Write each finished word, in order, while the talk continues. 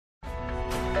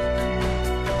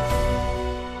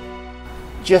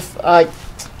Jeff, I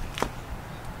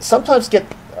sometimes get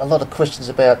a lot of questions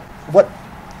about what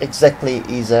exactly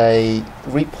is a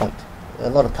repoint. A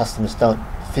lot of customers don't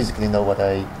physically know what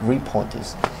a repoint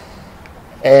is.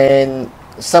 And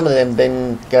some of them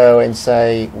then go and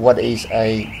say, what is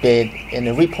a bed and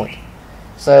a repoint?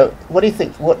 So what do you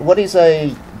think? What is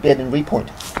a bed and repoint?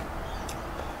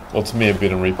 Well, to me, a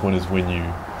bed and repoint is when you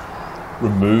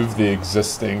remove the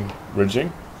existing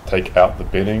ridging, take out the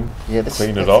bedding,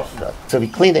 clean it off. So we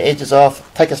clean the edges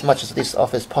off, take as much of this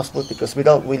off as possible, because we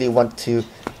don't really want to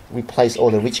replace all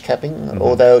the ridge capping,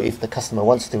 although if the customer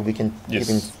wants to, we can give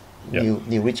him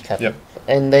new ridge capping.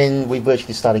 And then we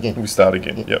virtually start again. We start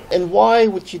again, And why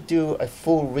would you do a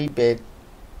full rebed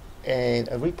and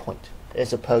a repoint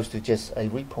as opposed to just a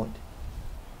repoint?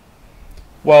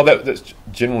 Well, that's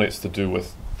generally it's to do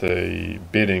with the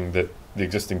bedding, that the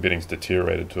existing bedding's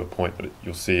deteriorated to a point that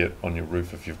you'll see it on your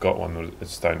roof if you've got one, that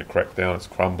it's starting to crack down, it's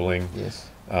crumbling. Yes.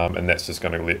 And that's just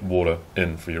going to let water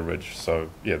in for your ridge. So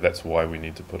yeah, that's why we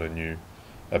need to put a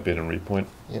bed and repoint.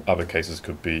 Other cases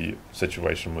could be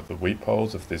situation with the weep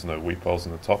holes. If there's no weep holes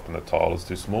in the top and the tile is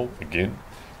too small, again,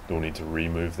 you'll need to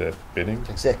remove that bedding.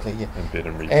 Exactly, yeah. And bed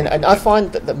and repoint. And I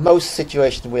find that the most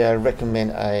situations where I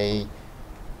recommend a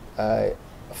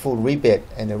full rebed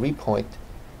and a repoint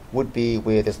would be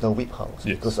where there's no weep holes.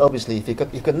 Yes. Because obviously if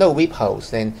you've got no weep holes,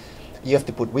 then you have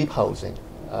to put weep holes in.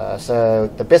 So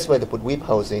the best way to put weep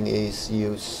holes in is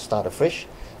you start afresh,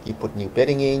 you put new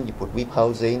bedding in, you put weep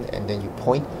holes in, and then you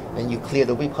point and you clear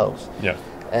the weep holes. Yeah.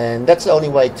 And that's the only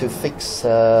way to fix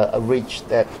a ridge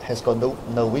that has got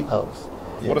no weep holes.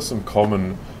 Yeah. What are some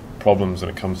common problems when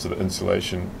it comes to the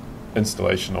installation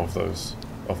of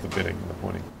the bedding and the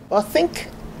pointing? I think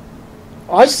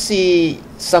I see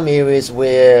some areas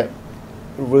where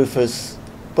roofers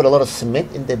put a lot of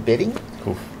cement in their bedding.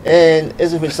 Cool. And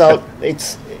as a result,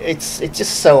 it's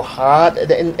just so hard,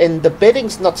 and the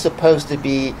bedding's not supposed to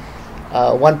be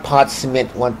 1 part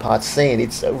cement, 1 part sand.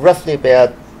 It's roughly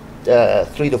about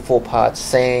 3 to 4 parts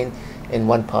sand and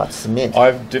 1 part cement.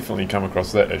 I've definitely come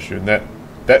across that issue, and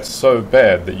that's so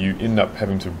bad that you end up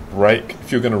having to break.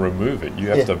 If you're going to remove it, you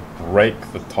have to break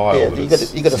the tile. Yeah,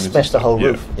 you got to smash the whole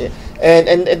roof. Yeah,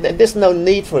 and there's no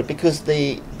need for it, because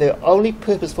the only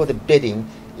purpose for the bedding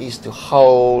is to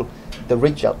hold the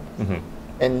ridge up,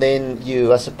 and then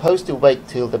you are supposed to wait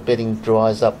till the bedding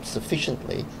dries up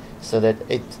sufficiently so that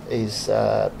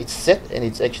it's set and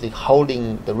it's actually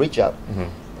holding the ridge up.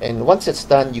 And once it's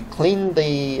done, you clean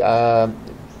the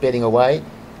bedding away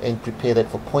and prepare that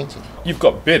for pointing. You've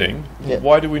got bedding.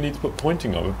 Why do we need to put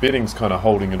pointing on it? Bedding's kind of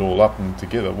holding it all up and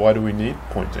together. Why do we need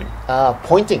pointing?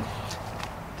 Pointing.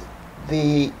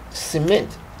 The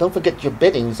cement. Don't forget your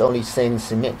bedding is only sand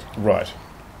cement. Right.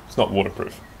 It's not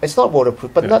waterproof. It's not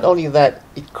waterproof, but not only that,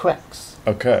 it cracks.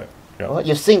 Okay. Yeah. Right?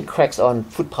 You're seeing cracks on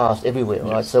footpaths everywhere,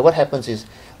 right? So what happens is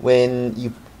when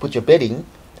you put your bedding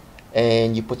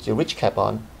and you put your ridge cap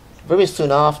on, very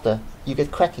soon after you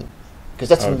get cracking, because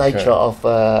that's the nature of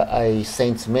a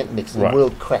sand cement mix. It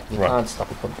will crack. You can't stop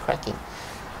it from cracking.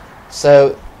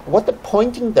 So what the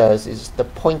pointing does is the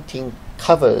pointing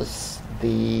covers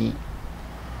the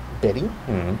bedding.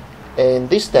 And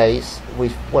these days,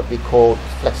 with what we call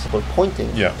flexible pointing,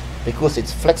 because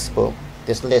it's flexible,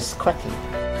 there's less cracking.